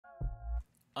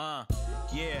Uh,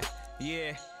 yeah,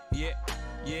 yeah, yeah,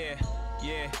 yeah,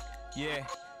 yeah, yeah,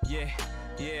 yeah,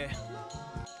 yeah.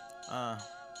 Uh,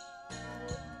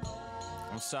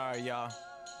 I'm sorry, y'all.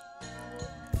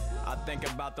 I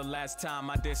think about the last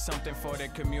time I did something for the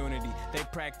community. They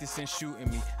practicing shooting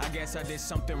me. I guess I did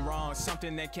something wrong,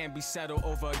 something that can't be settled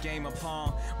over a game of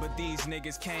pong. But these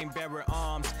niggas can't bear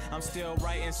arms. I'm still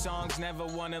writing songs, never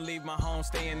wanna leave my home.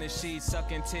 Stay in the sheets,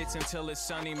 sucking tits until it's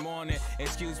sunny morning.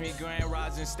 Excuse me, grand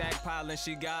rising, stack piling.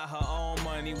 She got her own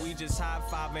money. We just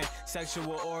high-fiving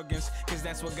sexual organs, cause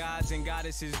that's what gods and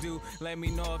goddesses do. Let me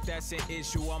know if that's an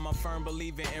issue. I'm a firm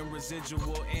believer in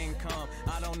residual income.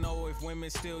 I don't know if women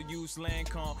still use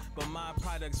Lancome, but my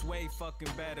product's way fucking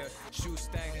better. Shoe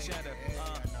stack cheddar.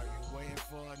 I know you waiting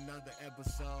for another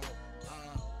episode.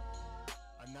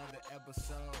 Another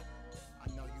episode. I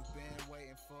know you've been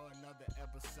waiting for another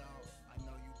episode. I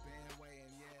know you've been waiting,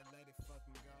 yeah, let it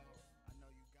fucking go. I know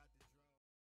you got the drug.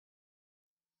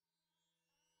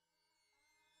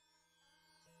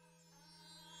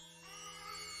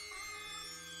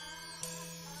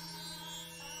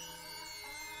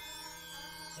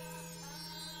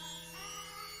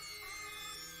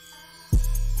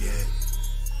 Yeah,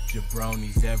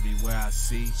 jabronis everywhere I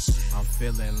see. I'm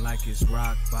feeling like it's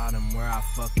rock bottom where I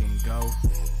fucking go.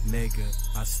 Nigga,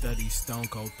 I study Stone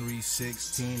Cold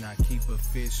 316. I keep a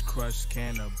fish crushed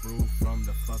can of brew from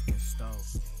the fucking stove.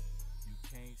 You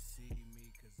can't see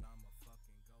me cause I'm a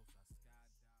fucking ghost. I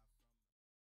skydive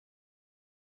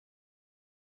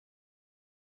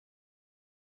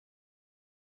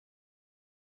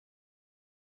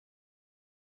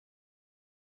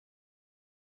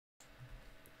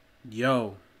from...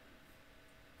 Yo.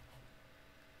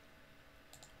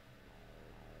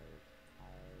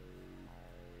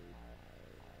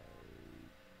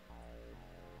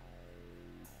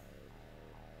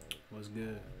 What's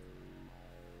good?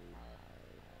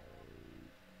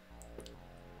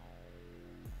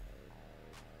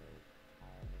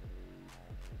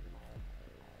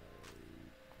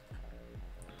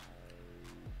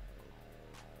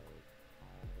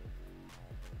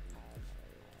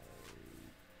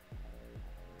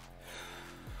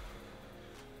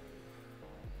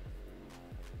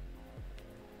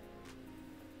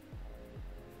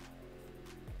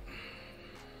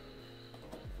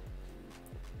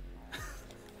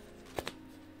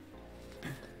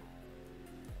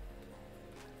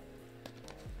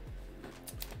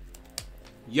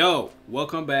 Yo,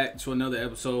 welcome back to another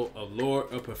episode of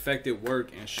Lord of Perfected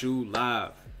Work and Shu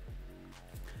Live.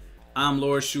 I'm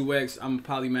Lord Shu X. I'm a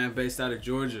polymath based out of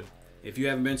Georgia. If you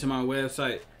haven't been to my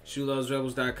website,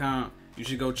 ShuLovesRebels.com, you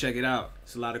should go check it out.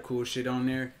 It's a lot of cool shit on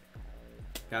there.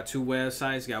 Got two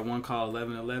websites. Got one called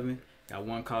 1111. Got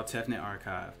one called Tefnet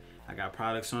Archive. I got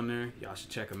products on there. Y'all should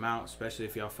check them out. Especially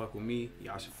if y'all fuck with me,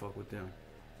 y'all should fuck with them.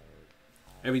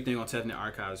 Everything on Tefnet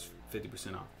Archive is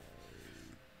 50% off.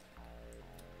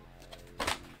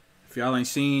 If y'all ain't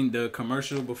seen the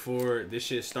commercial before this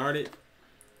shit started,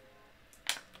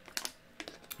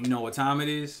 you know what time it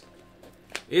is?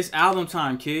 It's album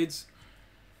time, kids.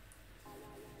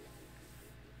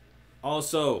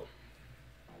 Also,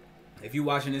 if you're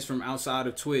watching this from outside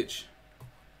of Twitch,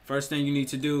 first thing you need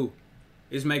to do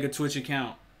is make a Twitch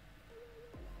account.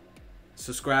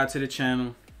 Subscribe to the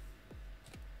channel.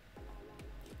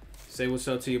 Say what's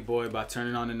up to your boy by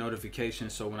turning on the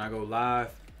notifications so when I go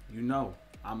live, you know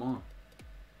I'm on.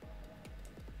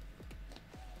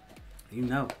 You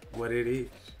know what it is.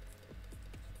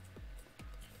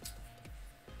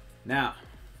 Now,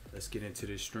 let's get into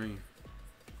this stream.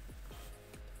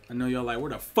 I know y'all like, where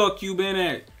the fuck you been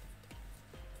at?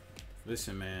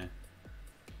 Listen, man.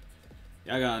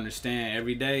 Y'all gotta understand,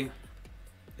 every day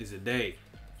is a day.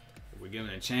 We're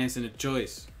given a chance and a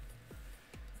choice.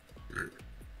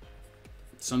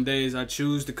 Some days I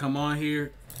choose to come on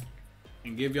here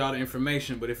and give y'all the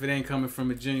information, but if it ain't coming from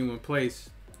a genuine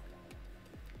place,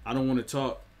 I don't want to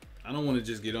talk. I don't want to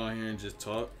just get on here and just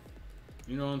talk.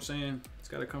 You know what I'm saying? It's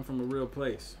got to come from a real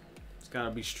place. It's got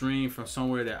to be streamed from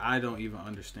somewhere that I don't even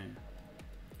understand.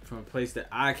 From a place that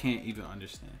I can't even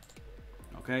understand.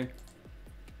 Okay?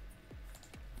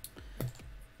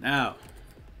 Now,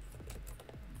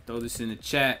 throw this in the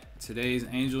chat. Today's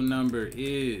angel number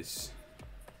is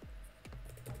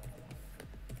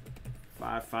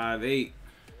 558.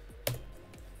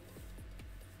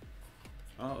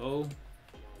 Uh-oh.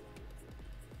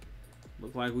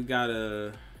 Look like we got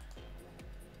a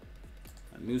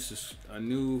new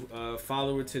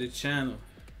follower to the channel.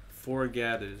 Four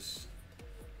gathers.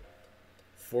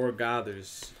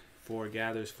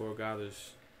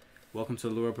 Welcome to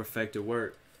Lord Perfected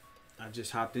Work. I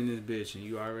just hopped in this bitch and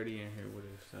you already in here with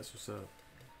us. That's what's up.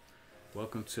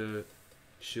 Welcome to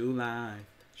Shu Live,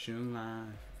 Shu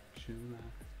Live, Shu Live,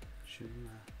 Shu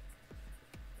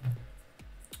Live.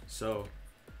 So,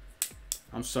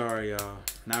 I'm sorry, y'all.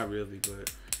 Not really,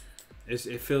 but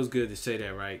it feels good to say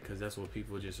that, right? Because that's what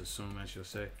people just assume that you'll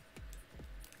say.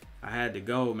 I had to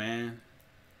go, man.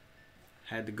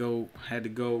 Had to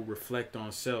go reflect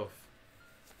on self.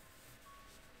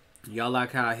 Y'all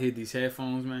like how I hid these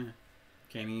headphones, man?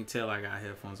 Can't even tell I got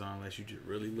headphones on unless you just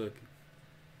really looking.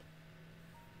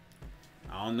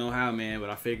 I don't know how, man, but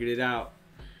I figured it out.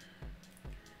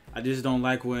 I just don't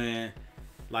like when,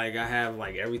 like, I have,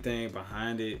 like, everything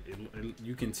behind it.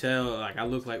 You can tell, like, I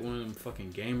look like one of them fucking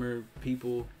gamer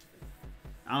people.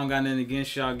 I don't got nothing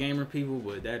against y'all gamer people,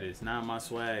 but that is not my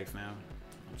swag, fam.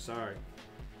 I'm sorry.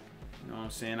 You know what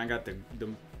I'm saying? I got the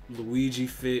Luigi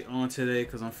fit on today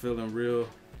because I'm feeling real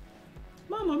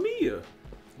Mamma Mia.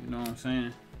 You know what I'm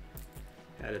saying?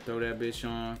 Had to throw that bitch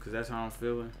on because that's how I'm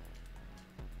feeling.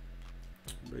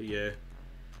 But yeah,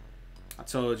 I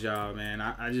told y'all, man,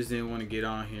 I just didn't want to get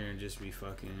on here and just be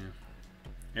fucking.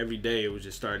 Every day it was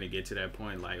just starting to get to that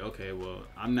point, like, okay, well,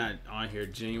 I'm not on here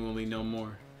genuinely no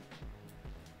more.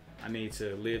 I need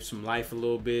to live some life a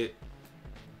little bit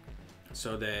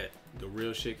so that the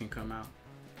real shit can come out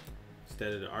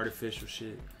instead of the artificial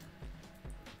shit.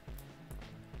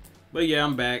 But yeah,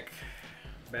 I'm back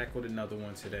with another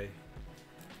one today.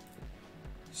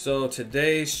 So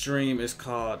today's stream is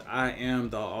called I Am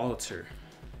the Altar.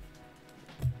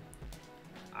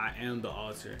 I am the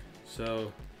altar.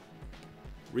 So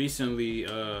recently,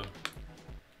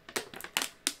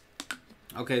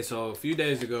 okay, so a few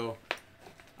days ago,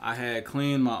 I had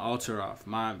cleaned my altar off.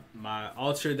 My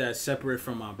altar that's separate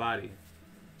from my body,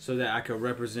 so that I could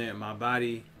represent my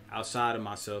body outside of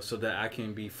myself, so that I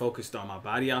can be focused on my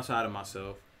body outside of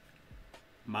myself,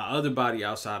 my other body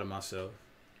outside of myself,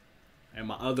 and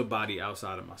my other body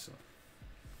outside of myself.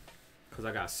 Because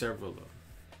I got several of them.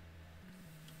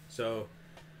 So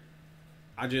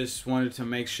I just wanted to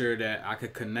make sure that I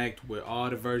could connect with all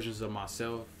the versions of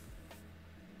myself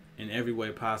in every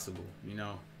way possible. You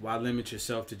know, why limit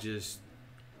yourself to just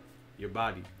your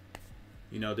body?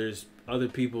 You know, there's other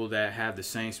people that have the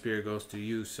same spirit goes through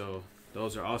you, so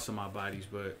those are also my bodies.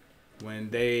 But when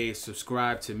they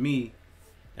subscribe to me,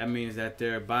 that means that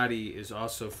their body is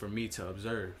also for me to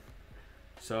observe.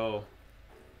 So,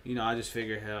 you know, I just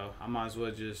figured, hell, I might as well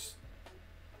just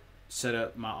set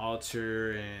up my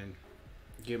altar and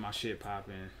get my shit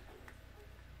popping.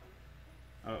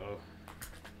 Uh-oh.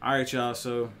 Alright, y'all,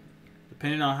 so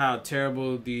depending on how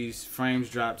terrible these frames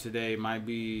drop today might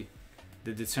be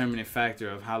the determining factor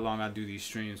of how long I do these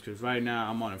streams. Because right now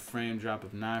I'm on a frame drop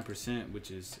of 9%,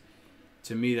 which is,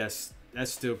 to me, that's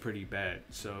still pretty bad.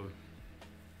 So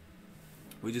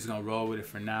we're just gonna roll with it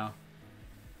for now.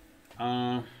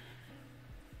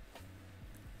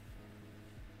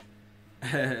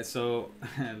 So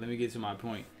let me get to my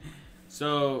point.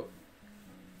 So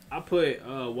I put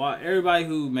everybody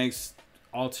who makes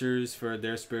altars for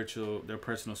their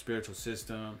personal spiritual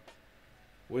system,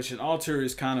 which an altar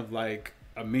is kind of like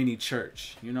a mini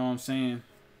church, you know what I'm saying?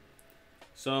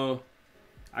 So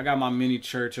I got my mini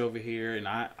church over here, and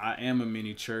I am a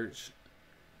mini church,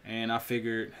 and I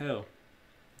figured, hell,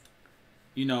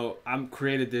 you know, I'm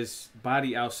created this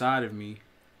body outside of me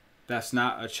that's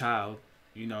not a child,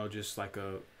 you know, just like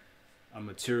a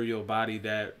material body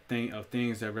of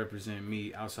things that represent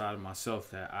me outside of myself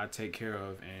that I take care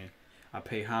of, and I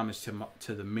pay homage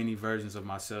to the many versions of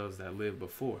myself that lived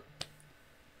before.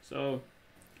 So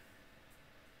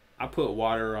I put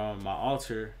water on my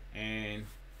altar, and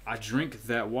I drink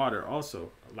that water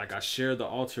also. Like, I share the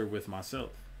altar with myself,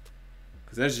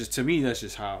 because that's just, to me, that's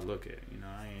just how I look at it. You know,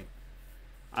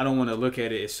 I don't want to look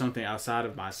at it as something outside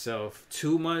of myself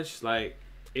too much. Like,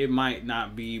 it might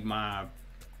not be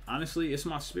honestly, it's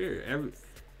my spirit.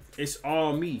 It's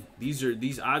all me.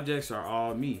 These objects are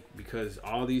all me, because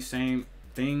all these same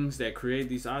things that create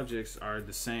these objects are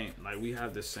the same. Like, we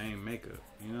have the same makeup.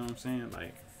 You know what I'm saying?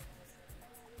 Like,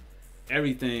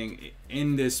 everything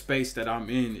in this space that I'm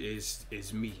in is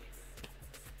me.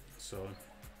 So,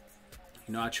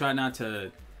 you know, I try not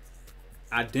to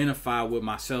identify with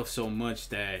myself so much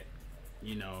that,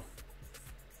 you know,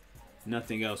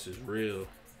 nothing else is real.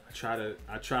 I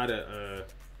try to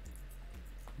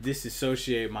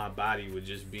disassociate my body with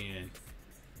just being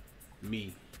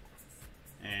me,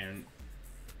 and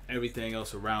everything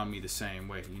else around me the same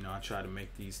way. You know, I try to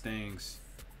make these things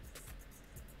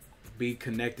be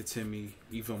connected to me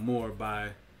even more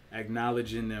by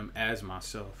acknowledging them as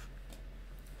myself.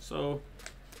 So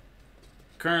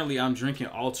currently I'm drinking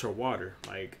altar water.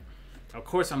 Like, of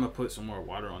course I'm gonna put some more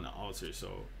water on the altar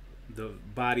so the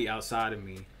body outside of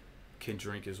me can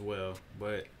drink as well.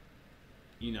 But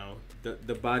you know,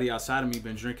 the body outside of me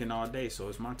been drinking all day, so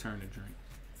it's my turn to drink.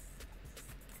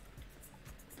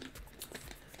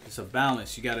 It's a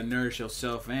balance. You gotta nourish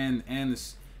yourself and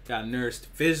it's gotta nourish the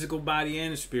physical body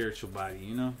and the spiritual body,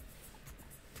 you know?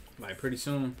 Like pretty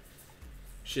soon,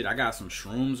 shit, I got some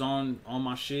shrooms on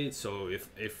my shit, so if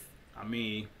I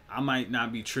mean, I might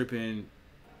not be tripping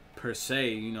per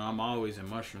se, you know, I'm always in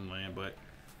mushroom land, but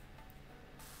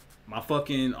my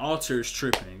fucking altar's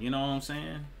tripping, you know what I'm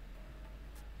saying?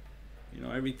 You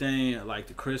know, everything, like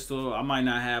the crystal, I might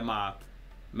not have my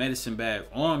medicine bag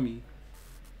on me,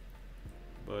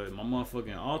 but my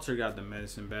motherfucking altar got the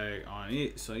medicine bag on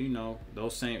it, so you know,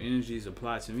 those same energies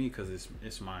apply to me because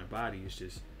it's my body. It's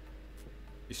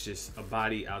just a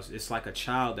body. It's like a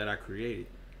child that I created,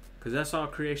 because that's all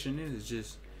creation is. It's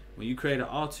just when you create an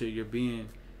altar,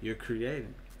 you're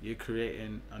creating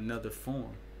another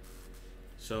form.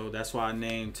 So that's why I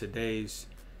named today's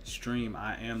stream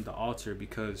 "I Am the Altar,"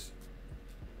 because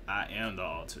I am the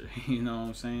altar. You know what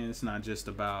I'm saying? It's not just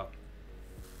about,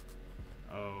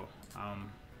 oh,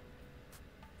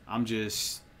 I'm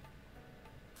just,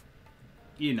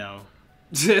 you know,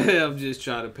 I'm just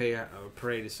trying to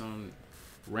pray to some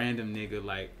random nigga.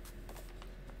 Like,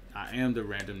 I am the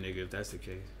random nigga if that's the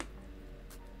case.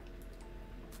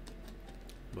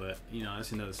 But, you know,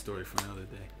 that's another story for another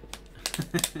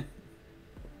day.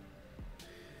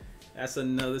 That's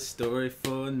another story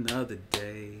for another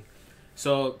day.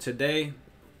 So today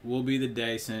will be the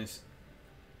day, since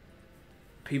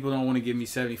people don't want to give me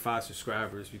 75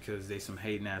 subscribers because they some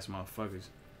hating ass motherfuckers.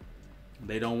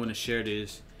 They don't want to share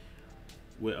this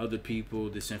with other people,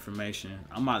 this information.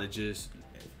 I'm about to just,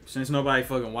 since nobody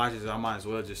fucking watches it, I might as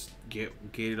well just get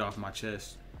it off my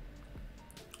chest.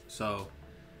 So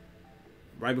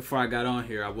right before I got on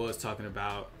here, I was talking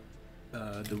about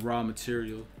the raw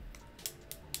materials,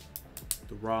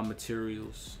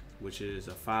 which is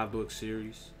a 5-book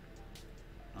series.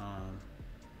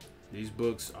 These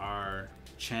books are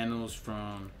channels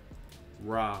from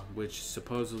Ra, which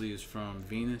supposedly is from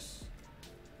Venus,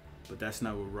 but that's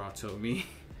not what Ra told me.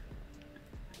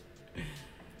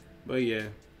 But yeah,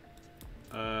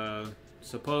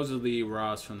 supposedly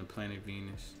Ra's from the planet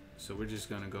Venus, so we're just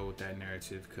gonna go with that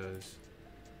narrative, because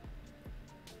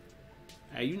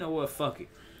hey, you know what, fuck it,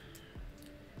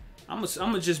 I'm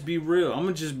gonna just be real. I'm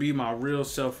gonna just be my real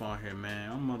self on here,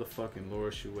 man. I'm motherfucking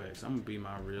Lord ShuX. I'm gonna be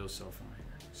my real self on here.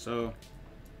 So,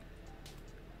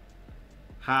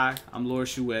 hi, I'm Lord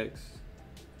ShuX.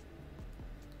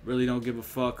 Really don't give a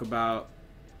fuck about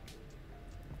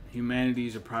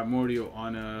humanities or primordial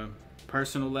on a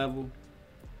personal level,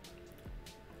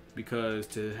 because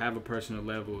to have a personal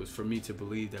level is for me to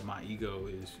believe that my ego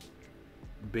is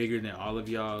bigger than all of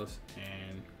y'all's,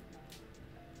 and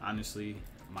honestly,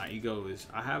 my ego is,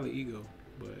 I have an ego,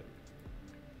 but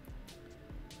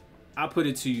I put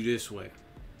it to you this way.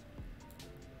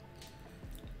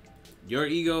 Your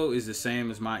ego is the same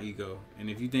as my ego, and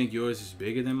if you think yours is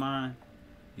bigger than mine,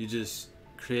 you're just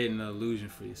creating an illusion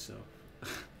for yourself.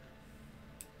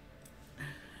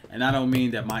 And I don't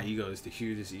mean that my ego is the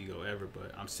hugest ego ever,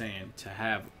 but I'm saying to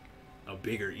have a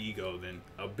bigger ego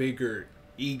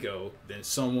than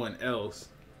someone else,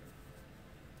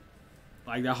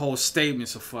 like, that whole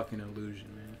statement's a fucking illusion,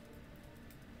 man.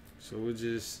 So we'll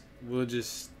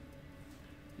just,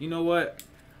 you know what?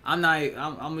 I'm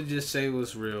gonna just say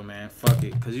what's real, man. Fuck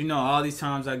it. Cause you know, all these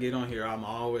times I get on here, I'm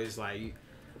always like,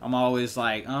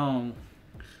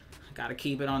 gotta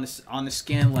keep it on the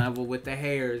skin level with the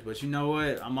hairs. But you know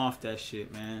what? I'm off that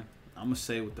shit, man. I'm gonna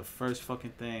say what the first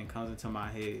fucking thing comes into my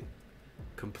head,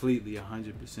 completely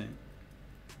 100%.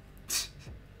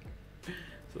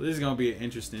 So this is gonna be an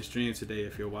interesting stream today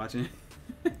if you're watching.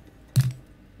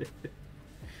 If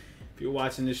you're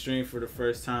watching this stream for the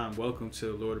first time, welcome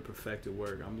to Lord of Perfected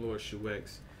Work. I'm Lord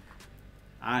ShuX.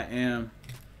 I am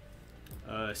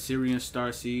a Syrian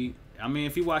starseed. I mean,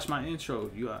 if you watch my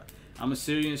intro, I'm a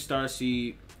Syrian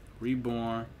starseed,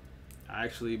 reborn.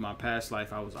 Actually, my past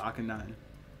life, I was Akhenaten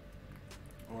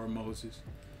or Moses,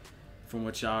 from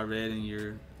what y'all read in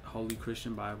your holy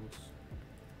Christian Bibles.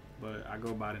 But I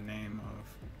go by the name of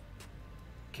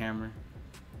Cameron.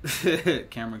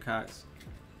 Cameron Cox.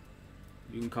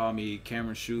 You can call me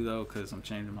Cameron Shu though, because I'm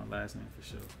changing my last name for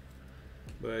sure.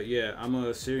 But yeah, I'm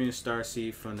a Syrian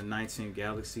starseed from the 19th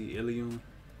galaxy, Ilium.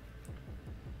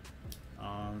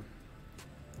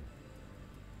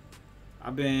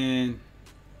 I've been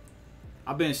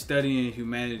studying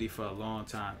humanity for a long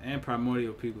time, and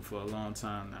primordial people for a long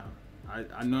time now.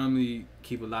 I normally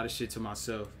keep a lot of shit to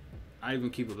myself. I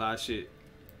even keep a lot of shit.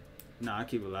 I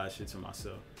keep a lot of shit to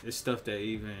myself. It's stuff that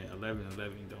even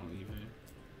 1111 don't even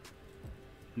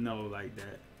know like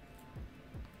that.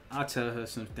 I'll tell her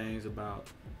some things about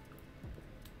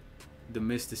the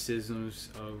mysticisms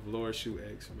of Lord Shu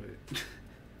X, but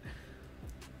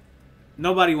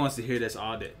nobody wants to hear this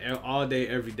all day,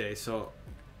 every day. So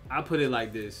I put it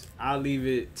like this: I'll leave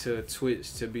it to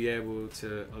Twitch to be able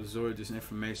to absorb this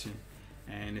information.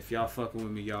 And if y'all fucking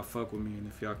with me, y'all fuck with me.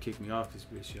 And if y'all kick me off this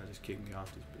bitch, y'all just kick me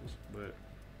off this bitch. But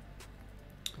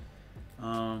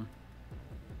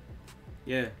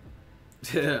yeah.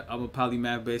 I'm a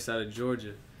polymath based out of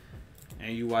Georgia,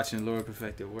 and you watching Lord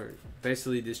Perfected Work.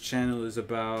 Basically, this channel is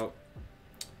about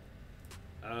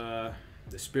the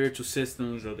spiritual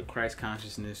systems of the Christ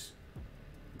consciousness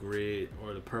grid,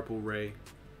 or the purple ray,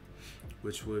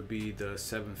 which would be the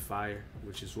seventh fire,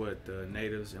 which is what the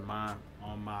natives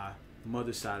on my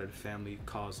mother's side of the family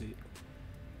calls it,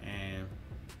 and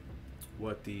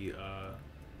what the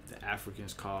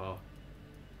Africans call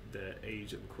the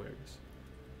age of Aquarius,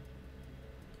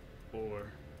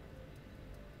 or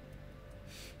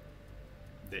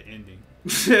the ending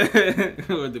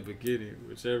or the beginning,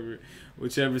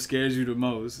 whichever scares you the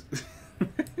most.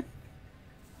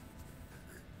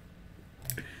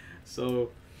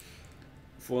 So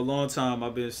for a long time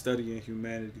I've been studying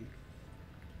humanity.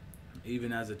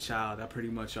 Even as a child, I pretty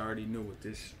much already knew what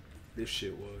this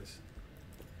shit was.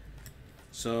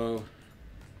 So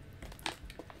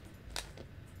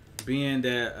being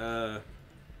that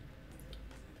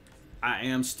I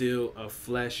am still of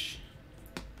flesh,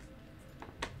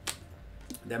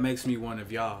 that makes me one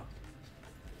of y'all.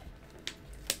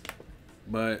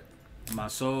 But my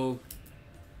soul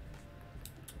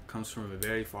comes from a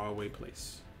very far away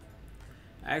place.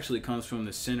 Actually comes from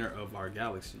the center of our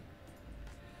galaxy,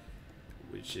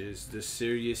 which is the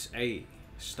Sirius A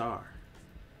star.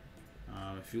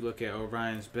 If you look at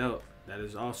Orion's belt, that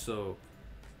is also,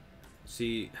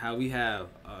 see how we have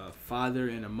a father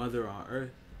and a mother on Earth,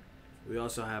 we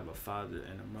also have a father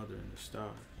and a mother in the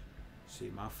stars. See,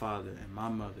 my father and my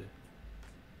mother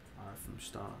are from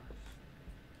stars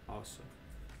also.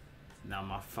 Now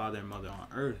my father and mother on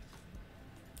Earth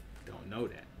don't know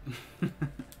that.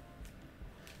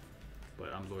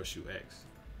 But I'm Lord Shu X.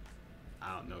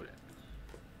 I don't know that.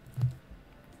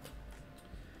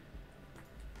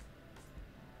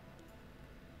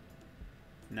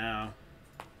 Now,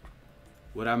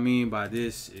 what I mean by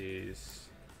this is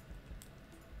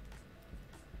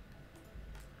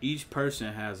each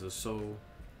person has a soul.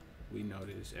 We know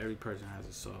this. Every person has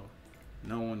a soul.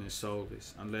 No one is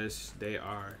soulless unless they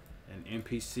are an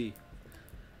NPC.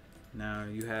 Now,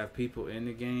 you have people in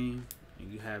the game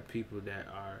and you have people that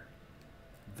are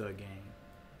the game.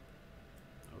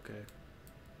 Okay?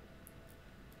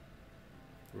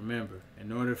 Remember,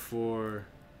 in order for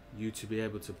you to be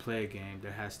able to play a game,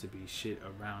 there has to be shit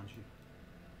around you.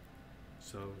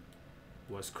 So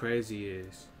what's crazy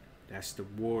is that's the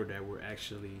war that we're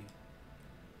actually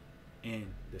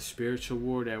in. The spiritual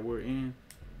war that we're in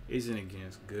isn't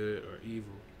against good or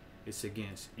evil. It's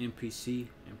against NPC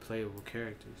and playable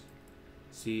characters.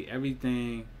 See,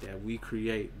 everything that we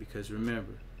create, because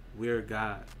remember, we're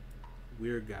God.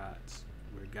 We're gods.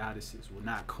 We're goddesses. We're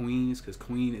not queens, because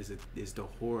queen is the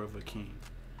whore of a king.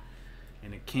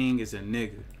 And a king is a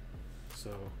nigga.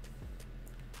 So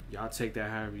y'all take that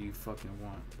however you fucking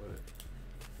want, but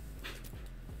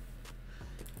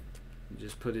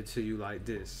just put it to you like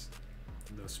this.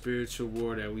 The spiritual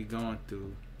war that we going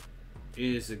through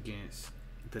is against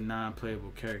the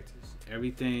non-playable characters.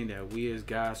 Everything that we as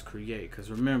guys create,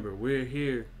 because remember, we're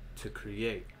here to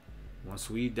create. Once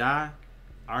we die,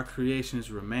 our creations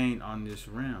remain on this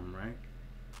realm, right?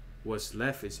 What's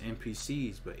left is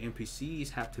NPCs, but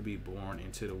NPCs have to be born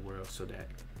into the world so that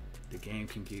the game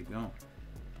can keep going.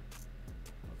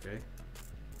 Okay?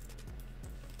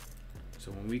 So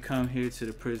when we come here to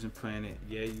the prison planet,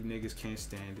 yeah, you niggas can't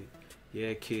stand it.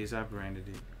 Yeah, kids, I branded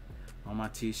it on my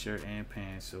t-shirt and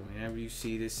pants. So whenever you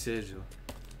see this sigil,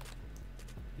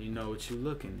 you know what you're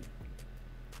looking at.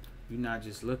 You're not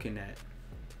just looking at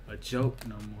a joke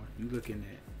no more. You're looking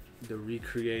at the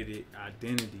recreated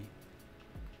identity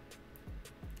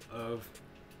of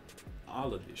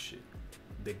all of this shit.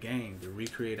 The game, the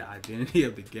recreated identity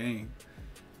of the game.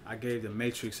 I gave the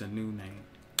Matrix a new name.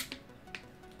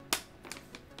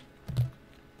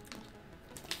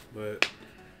 But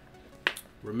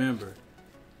remember,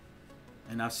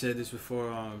 and I've said this before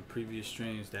on previous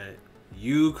streams, that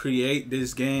you create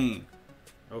this game,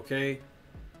 okay?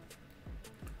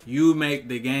 You make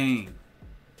the game.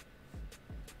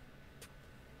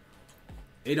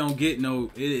 It don't get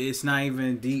it's not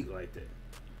even deep like that,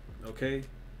 okay?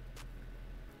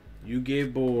 You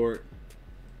get bored,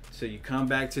 so you come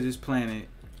back to this planet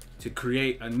to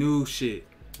create a new shit.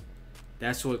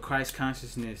 That's what Christ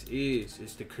consciousness is.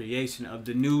 It's the creation of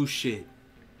the new shit.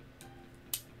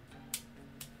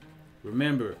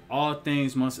 Remember, all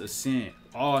things must ascend.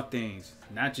 All things.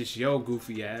 Not just your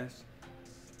goofy ass.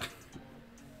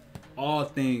 All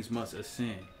things must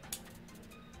ascend.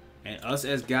 And us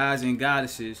as gods and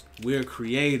goddesses, we're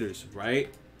creators,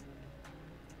 right?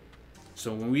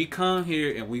 So when we come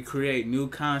here and we create new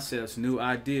concepts, new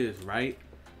ideas, right?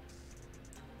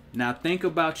 Now think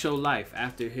about your life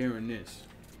after hearing this.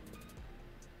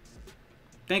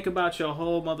 Think about your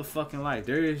whole motherfucking life.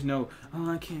 There is no,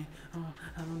 oh, I can't, oh,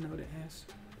 I don't know the answer.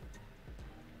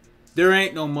 There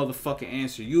ain't no motherfucking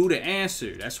answer. You the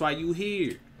answer. That's why you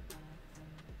here.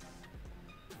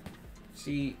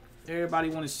 See, everybody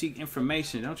want to seek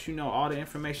information. Don't you know all the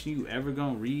information you ever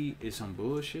gonna read is some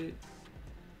bullshit?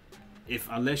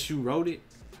 Unless you wrote it.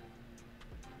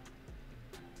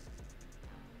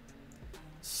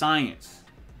 Science,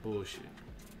 bullshit.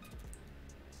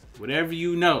 Whatever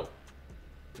you know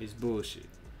is bullshit.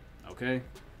 Okay?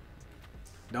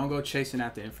 Don't go chasing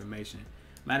after information.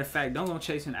 Matter of fact, don't go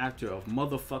chasing after a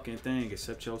motherfucking thing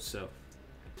except yourself.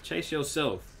 Chase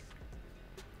yourself.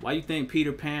 Why you think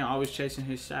Peter Pan always chasing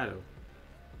his shadow?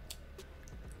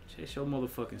 Chase your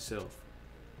motherfucking self.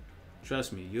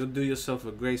 Trust me, you'll do yourself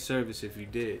a great service if you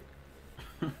did.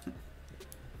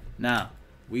 Now,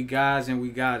 we gods and we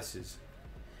goddesses.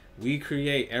 We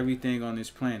create everything on this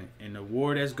planet. And the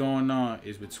war that's going on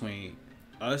is between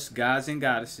us gods and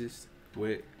goddesses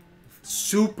with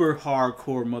super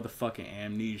hardcore motherfucking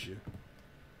amnesia.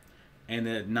 And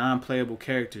the non-playable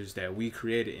characters that we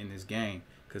created in this game.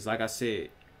 Because like I said,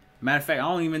 matter of fact, I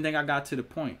don't even think I got to the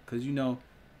point. Because you know,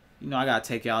 I got to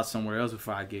take y'all somewhere else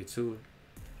before I get to it.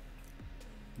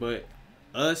 But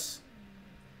us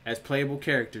as playable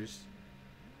characters,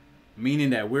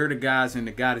 meaning that we're the gods and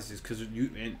the goddesses, because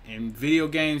you in video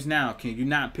games now, can you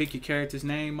not pick your character's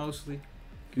name mostly?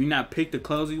 Can you not pick the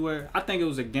clothes you wear? I think it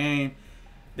was a game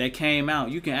that came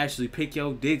out. You can actually pick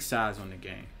your dick size on the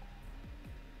game.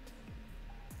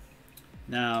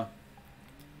 Now,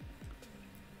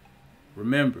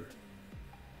 remember,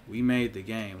 we made the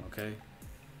game, okay?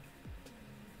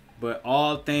 But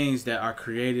all things that are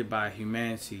created by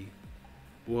humanity,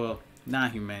 well,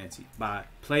 not humanity, by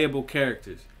playable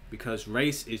characters, because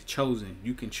race is chosen.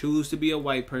 You can choose to be a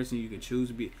white person. You can choose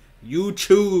to be, you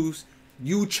choose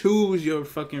your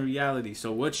fucking reality.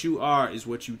 So what you are is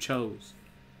what you chose.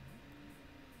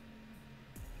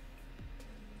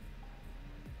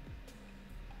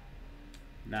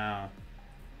 Now,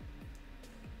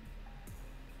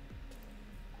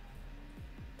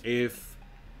 if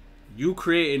you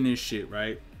creating this shit,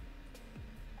 right?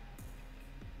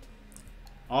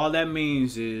 All that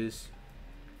means is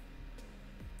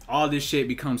all this shit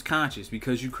becomes conscious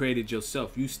because you created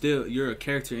yourself. You're a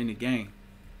character in the game,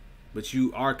 but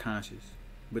you are conscious.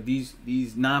 But these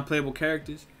non-playable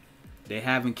characters, they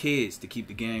having kids to keep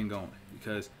the game going,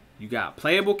 because you got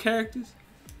playable characters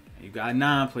and you got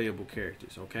non-playable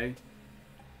characters, okay?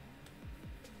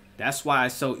 That's why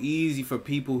it's so easy for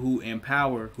people who in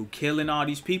power, who killing all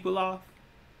these people off,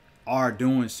 are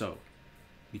doing so.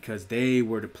 Because they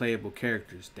were the playable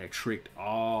characters that tricked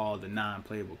all the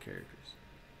non-playable characters.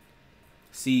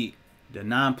 See, the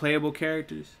non-playable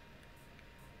characters,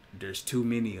 there's too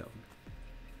many of them.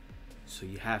 So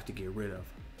you have to get rid of them.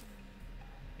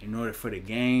 In order for the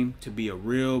game to be a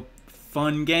real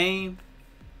fun game.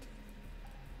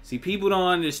 See, people don't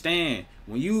understand.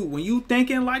 When you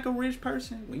thinking like a rich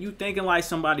person, when you thinking like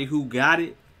somebody who got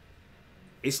it,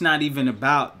 it's not even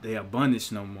about the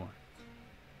abundance no more.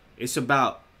 It's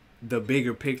about the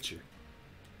bigger picture.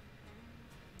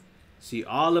 See,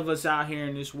 all of us out here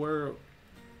in this world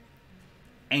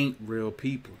ain't real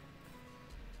people.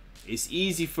 It's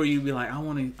easy for you to be like, I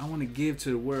want to give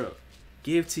to the world.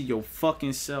 Give to your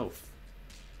fucking self.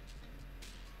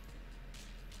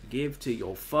 Give to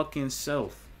your fucking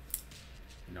self.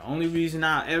 And the only reason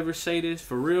I ever say this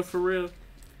for real,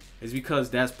 is because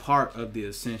that's part of the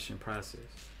ascension process.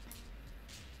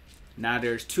 Now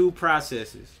there's two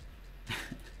processes.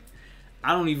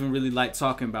 I don't even really like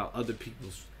talking about other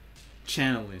people's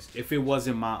channelings if it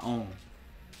wasn't my own.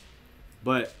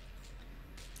 But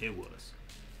it was.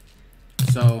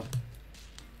 So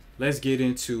let's get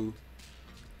into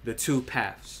the two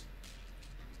paths.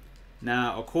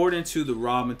 Now, according to the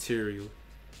raw material,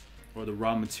 or the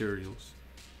raw materials,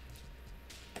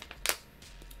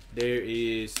 there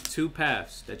is two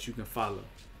paths that you can follow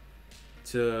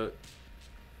to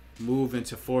move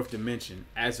into fourth dimension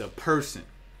as a person.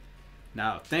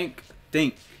 Now think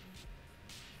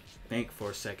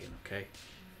for a second, okay,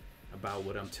 about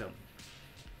what I'm telling you.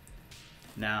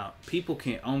 Now, people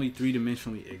can only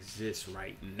three-dimensionally exist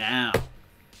right now.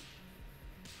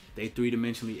 They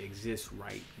three-dimensionally exist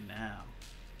right now.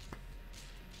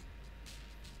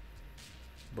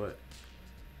 But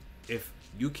if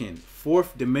you can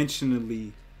fourth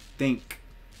dimensionally think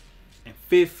and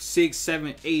fifth, sixth,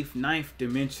 seventh, eighth, ninth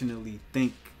dimensionally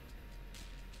think,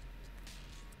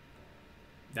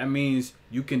 that means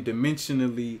you can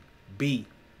dimensionally be.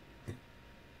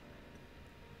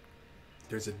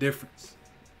 There's a difference.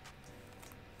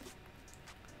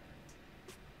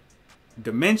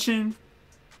 Dimension,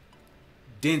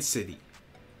 density.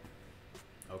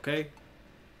 Okay?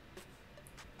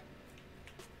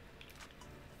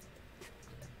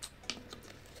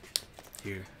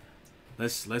 Here.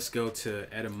 Let's go to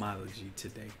etymology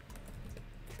today.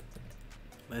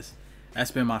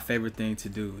 That's been my favorite thing to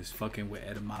do, is fucking with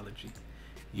etymology.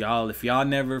 Y'all, if y'all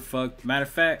never matter of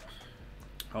fact,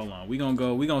 hold on, we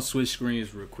gonna switch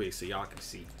screens real quick so y'all can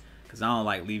see. Cause I don't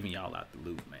like leaving y'all out the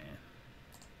loop, man.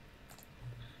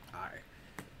 Alright.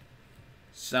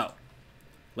 So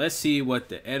let's see what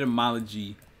the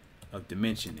etymology of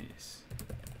dimension is.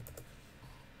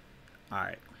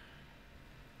 Alright.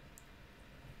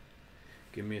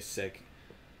 Give me a second.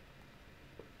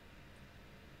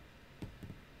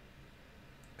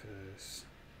 Cause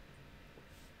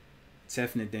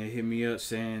Tiffany then hit me up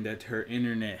saying that her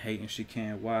internet hating, she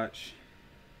can't watch.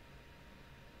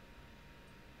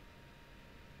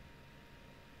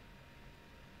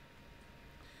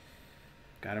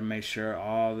 Gotta make sure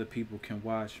all the people can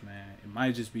watch, man. It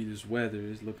might just be this weather.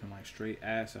 It's looking like straight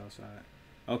ass outside.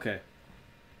 Okay.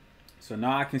 So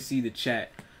now I can see the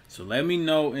chat. So let me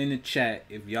know in the chat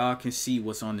if y'all can see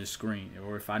what's on the screen,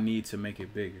 or if I need to make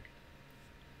it bigger.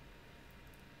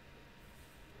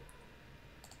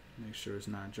 Make sure it's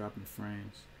not dropping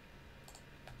frames.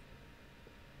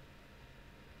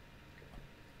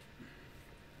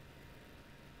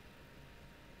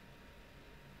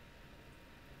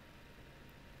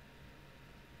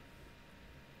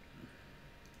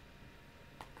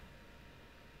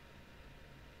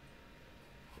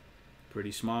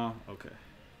 Pretty small? Okay.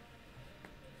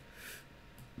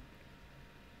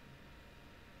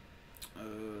 Let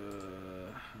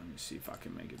me see if I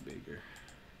can make it bigger.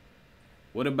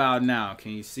 What about now?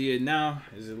 Can you see it now?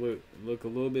 Does it look a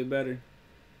little bit better?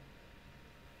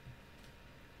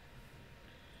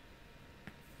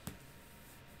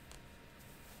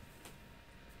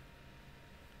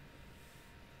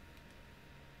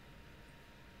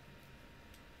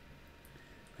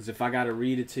 Because if I got to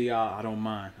read it to y'all, I don't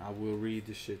mind. I will read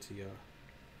this shit to y'all.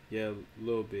 Yeah, a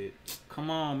little bit. Come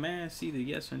on, man. See the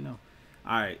yes or no.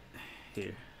 All right.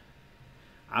 Here.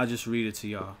 I'll just read it to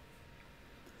y'all.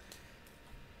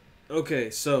 Okay,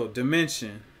 so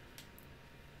dimension.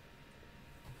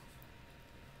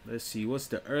 Let's see. What's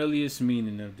the earliest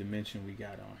meaning of dimension we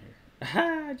got on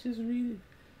here? Just read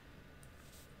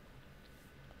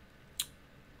it.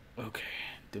 Okay.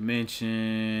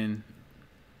 Dimension.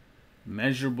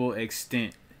 Measurable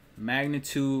extent.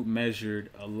 Magnitude measured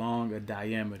along a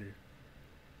diameter.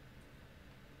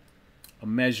 A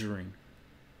measuring.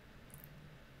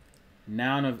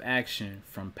 Noun of action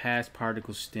from past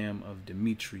particle stem of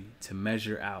Dimitri, to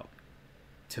measure out.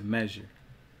 To measure.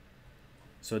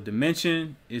 So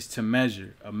dimension is to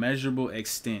measure, a measurable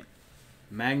extent.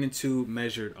 Magnitude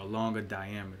measured along a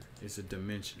diameter is a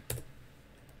dimension.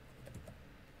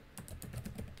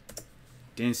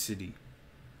 Density.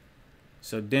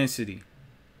 So density.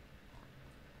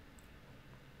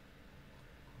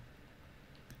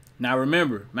 Now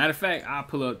remember, matter of fact, I'll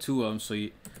pull up two of them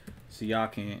so y'all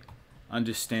can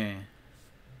understand.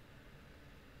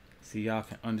 So y'all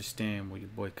can understand where your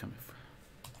boy coming from.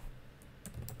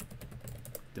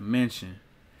 Dimension.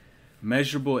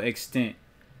 Measurable extent.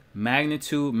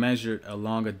 Magnitude measured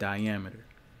along a diameter.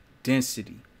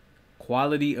 Density.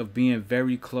 Quality of being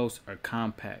very close or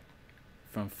compact.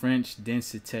 From French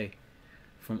densité.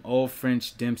 From Old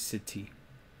French density.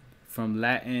 From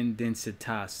Latin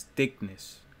densitas,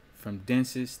 thickness. From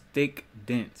densus, thick,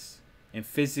 dense. In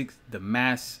physics, the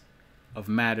mass of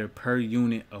matter per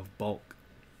unit of bulk.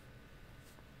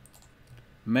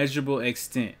 Measurable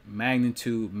extent,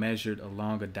 magnitude measured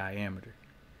along a diameter.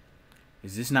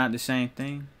 Is this not the same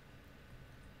thing?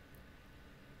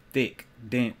 Thick,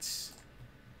 dense.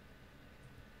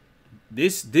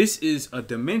 This is a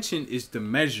dimension, is the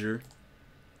measure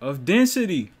of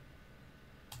density.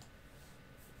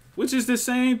 Which is the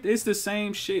same, it's the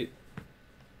same shit.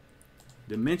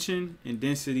 Dimension and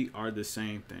density are the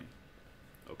same thing.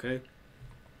 Okay?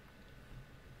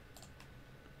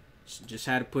 Just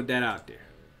had to put that out there.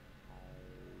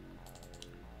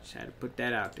 Just had to put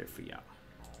that out there for y'all.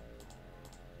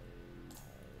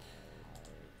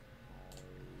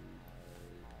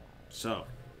 So,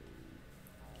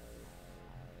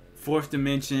 fourth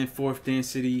dimension, fourth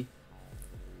density.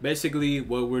 Basically,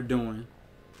 what we're doing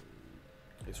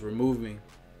is we're moving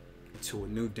to a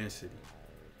new density,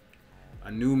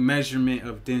 a new measurement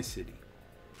of density.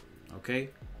 Okay,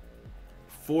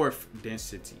 fourth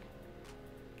density.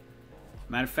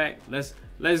 Matter of fact,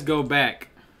 let's go back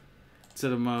to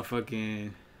the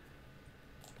motherfucking.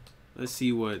 Let's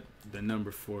see what the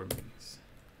number 4 means.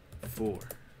 4.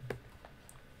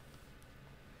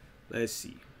 Let's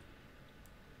see.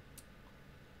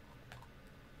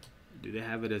 Do they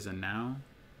have it as a noun?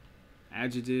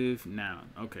 Adjective, noun.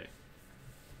 Okay.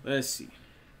 Let's see.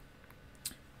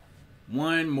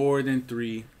 1 more than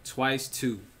 3, twice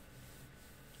 2.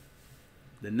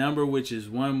 The number which is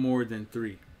 1 more than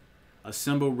 3. A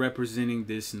symbol representing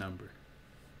this number.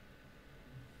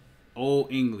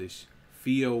 Old English,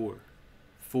 feor,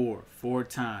 4, 4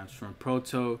 times, from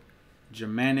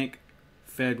Proto-Germanic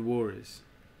fedwores.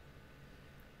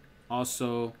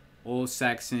 Also, Old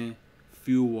Saxon,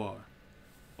 fewar.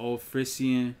 Old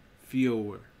Frisian,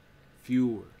 fewer,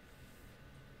 fewer.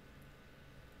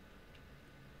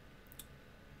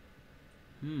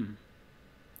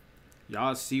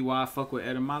 Y'all see why I fuck with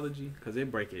etymology? Because they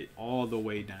break it all the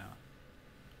way down.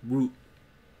 Root,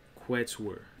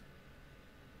 quetzwer.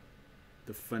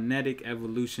 The phonetic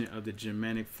evolution of the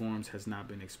Germanic forms has not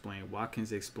been explained.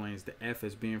 Watkins explains the F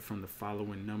as being from the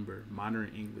following number.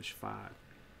 Modern English 5.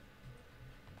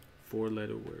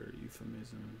 4-letter word,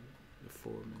 euphemism, the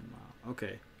 4 mile.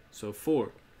 Okay, so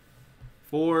 4.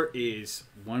 4 is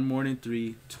 1 more than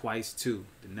 3, twice 2.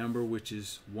 The number which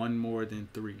is 1 more than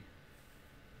 3.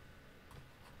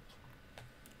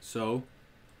 So,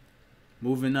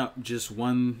 moving up just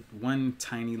one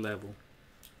tiny level.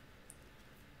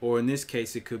 Or in this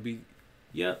case, it could be,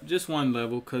 just one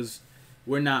level, because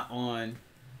we're not on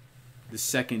the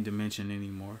second dimension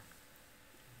anymore.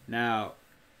 Now,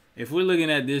 if we're looking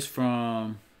at this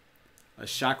from a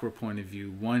chakra point of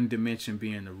view, 1 dimension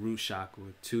being the root chakra,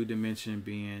 2 dimension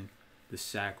being the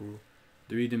sacral,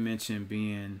 3 dimension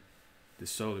being the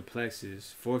solar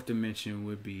plexus, 4th dimension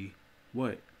would be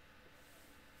what?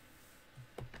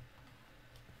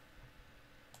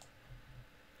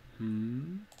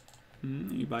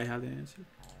 Anybody have the answer?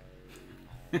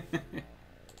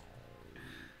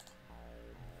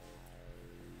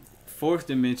 4th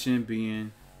dimension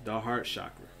being the heart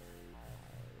chakra,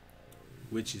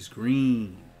 which is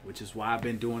green, which is why I've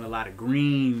been doing a lot of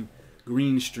green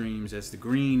streams as the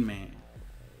green man.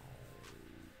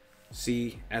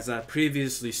 See, as I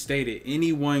previously stated,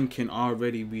 anyone can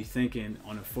already be thinking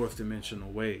on a 4th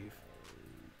dimensional wave.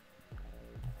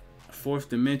 4th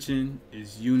dimension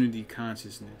is unity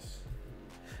consciousness.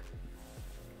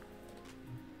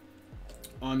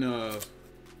 On a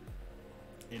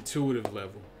intuitive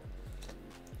level.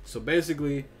 So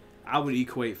basically, I would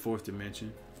equate 4th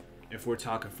dimension, if we're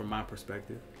talking from my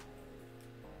perspective,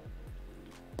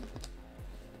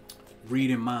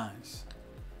 reading minds,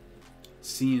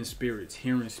 seeing spirits,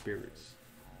 hearing spirits,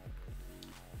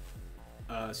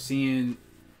 seeing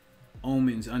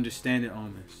omens, understanding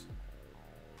omens.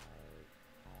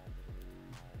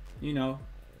 You know,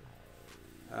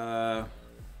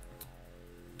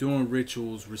 doing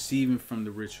rituals, receiving from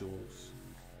the rituals,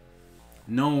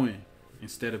 knowing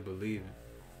instead of believing,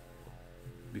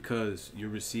 because you're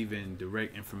receiving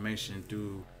direct information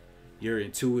through your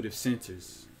intuitive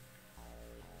centers.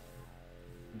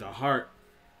 The heart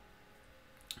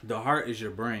is your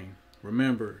brain.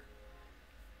 Remember,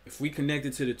 if we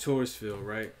connected to the torus field,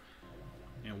 right,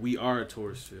 and we are a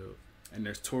torus field, and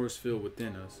there's torus field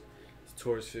within us.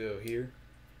 Torus field here,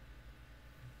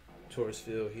 torus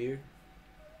field here,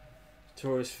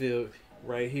 torus field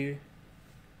right here,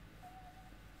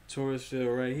 torus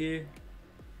field right here.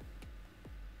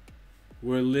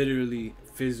 We're literally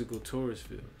physical torus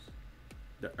fields.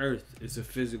 The earth is a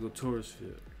physical torus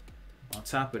field. On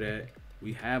top of that,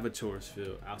 we have a torus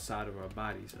field outside of our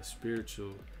bodies, a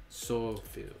spiritual soul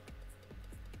field.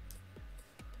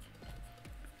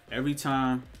 Every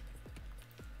time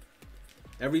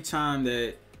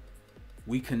that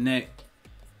we connect,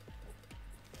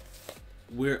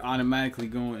 we're automatically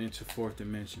going into 4th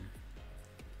dimension.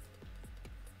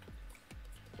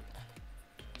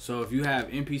 So if you have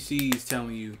NPCs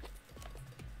telling you,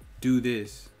 do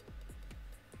this,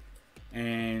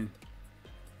 and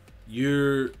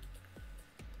you're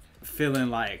feeling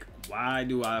like, why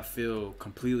do I feel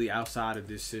completely outside of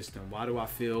this system? Why do I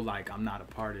feel like I'm not a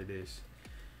part of this?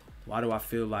 Why do I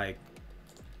feel like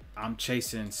I'm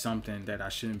chasing something that I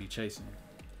shouldn't be chasing?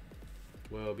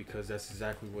 Well, because that's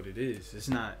exactly what it is. It's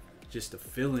not just a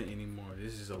feeling anymore.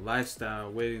 This is a lifestyle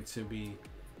waiting to be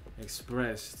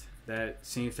expressed that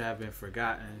seems to have been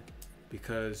forgotten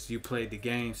because you played the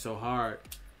game so hard.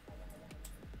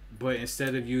 But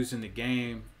instead of using the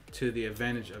game to the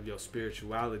advantage of your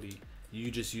spirituality, you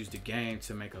just use the game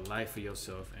to make a life for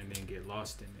yourself and then get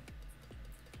lost in it.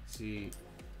 See,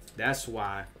 that's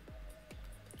why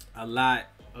a lot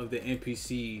of the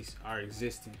NPCs are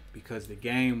existing, because the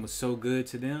game was so good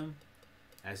to them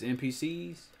as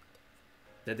NPCs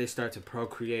that they start to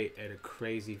procreate at a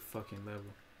crazy fucking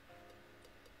level.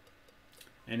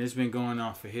 And it's been going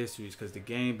on for histories, because the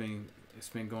game it's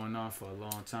been going on for a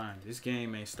long time. This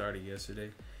game ain't started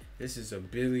yesterday. This is a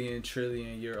billion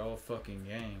trillion year old fucking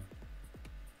game.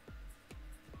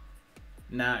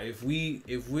 Now, if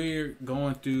we're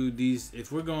going through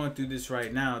this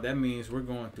right now, that means we're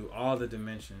going through all the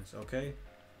dimensions, okay?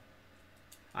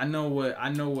 I know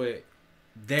what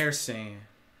they're saying,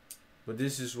 but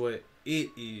this is what it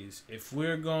is. If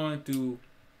we're going through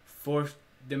fourth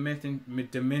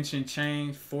dimension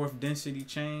change, fourth density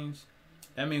change,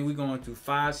 that means we're going through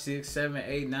 5, 6, 7,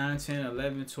 8, 9, 10,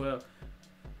 11, 12,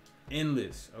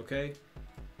 endless, okay?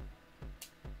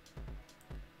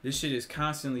 This shit is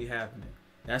constantly happening.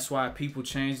 That's why people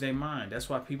change their mind. That's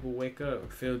why people wake up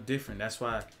and feel different. That's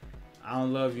why I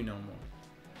don't love you no more.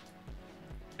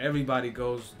 Everybody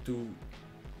goes through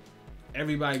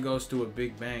a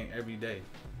big bang every day.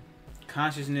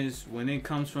 Consciousness, when it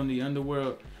comes from the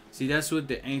underworld, see, that's what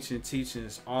the ancient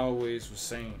teachings always was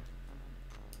saying.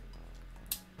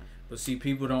 But see,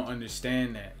 people don't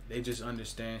understand that. They just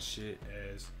understand shit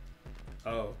as,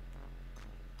 oh,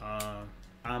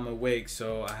 I'm awake,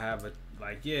 so I have a,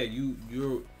 like, yeah,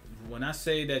 you're when I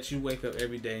say that you wake up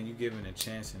every day and you given a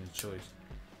chance and a choice,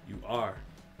 you are.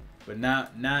 But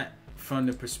not from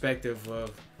the perspective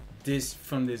of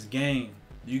from this game.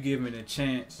 You given a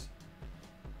chance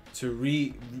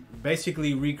to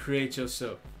basically recreate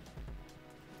yourself.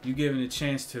 You given a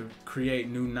chance to create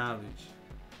new knowledge.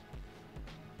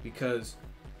 Because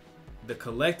the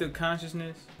collective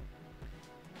consciousness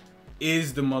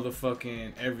is the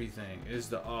motherfucking everything. Is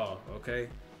the all, okay?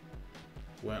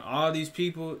 When all these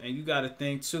people, and you gotta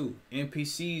think too,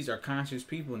 NPCs are conscious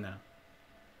people now.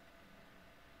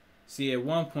 See, at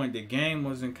one point the game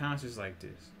wasn't conscious like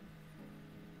this.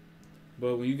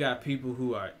 But when you got people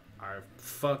who are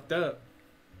fucked up,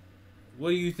 what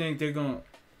do you think they're gonna...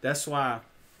 That's why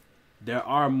there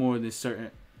are more than certain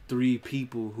 3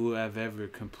 people who have ever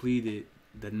completed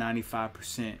the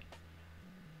 95%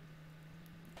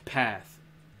 path,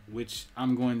 which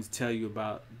I'm going to tell you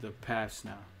about the paths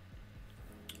now.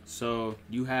 So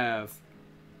you have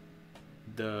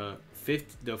the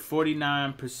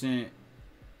 49%,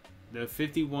 the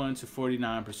 51 to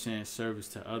 49% service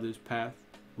to others path,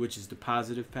 which is the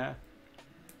positive path.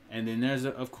 And then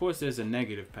of course there's a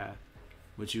negative path,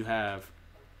 which you have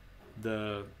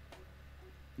the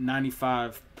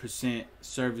 95%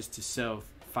 service to self,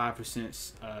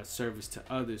 5% service to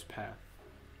others path,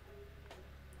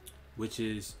 which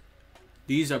is,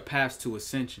 these are paths to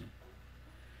ascension.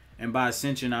 And by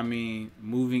ascension, I mean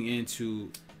moving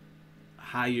into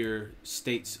higher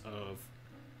states of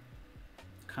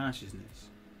consciousness.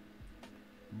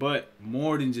 But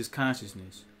more than just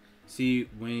consciousness. See,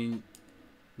 when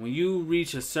you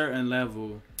reach a certain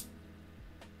level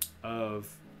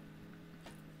of...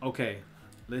 Okay,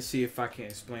 let's see if I can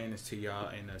explain this to y'all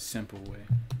in a simple way.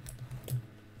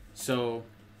 So,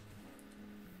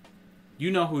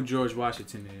 you know who George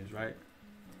Washington is, right?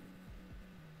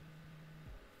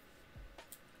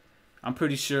 I'm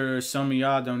pretty sure some of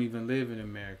y'all don't even live in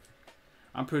America.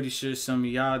 I'm pretty sure some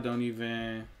of y'all don't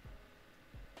even...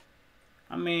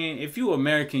 I mean, if you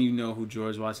American, you know who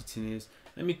George Washington is.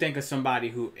 Let me think of somebody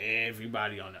who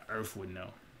everybody on the earth would know.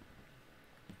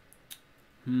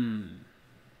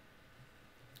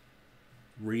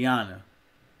 Rihanna.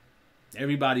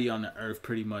 Everybody on the earth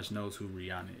pretty much knows who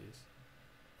Rihanna is.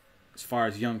 As far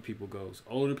as young people goes.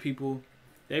 Older people,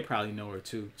 they probably know her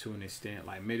too, to an extent.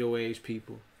 Like middle-aged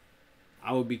people.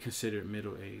 I would be considered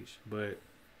middle-aged, but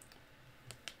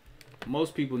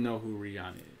most people know who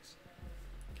Rihanna is.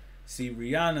 See,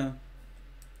 Rihanna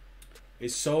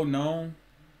is so known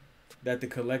that the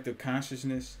collective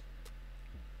consciousness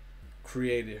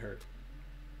created her.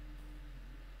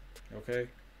 Okay?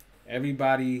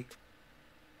 Everybody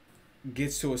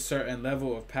gets to a certain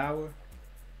level of power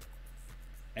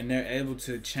and they're able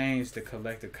to change the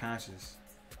collective consciousness.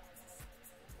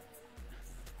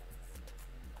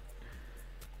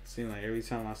 Seems like every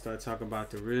time I start talking about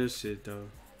the real shit though,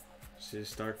 shit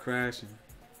start crashing.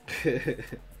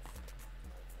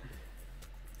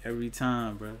 Every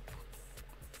time, bro.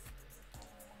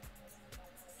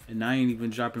 And I ain't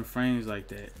even dropping frames like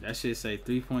that. That shit say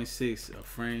 3.6 of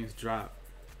frames drop.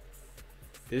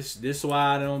 This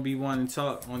why I don't be wanting to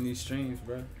talk on these streams,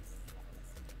 bro.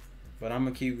 But I'm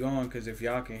gonna keep going because if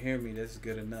y'all can hear me, that's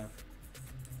good enough.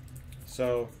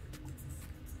 So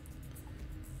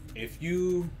if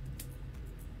you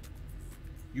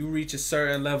reach a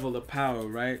certain level of power,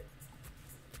 right?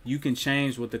 You can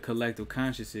change what the collective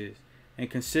conscious is. And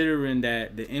considering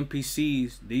that the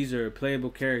NPCs, these are playable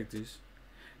characters,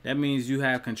 that means you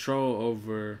have control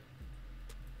over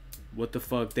what the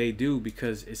fuck they do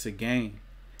because it's a game.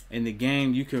 In the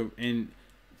game, you can, and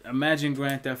imagine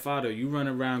Grand Theft Auto. You run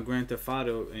around Grand Theft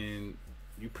Auto and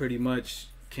you pretty much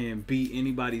can beat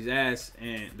anybody's ass,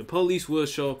 and the police will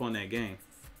show up on that game.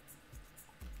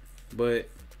 But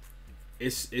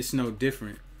it's no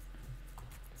different.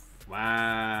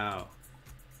 Wow.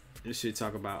 This shit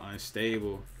talk about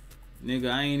unstable. Nigga,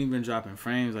 I ain't even dropping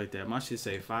frames like that. My shit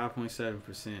say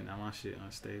 5.7%. Now my shit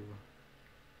unstable.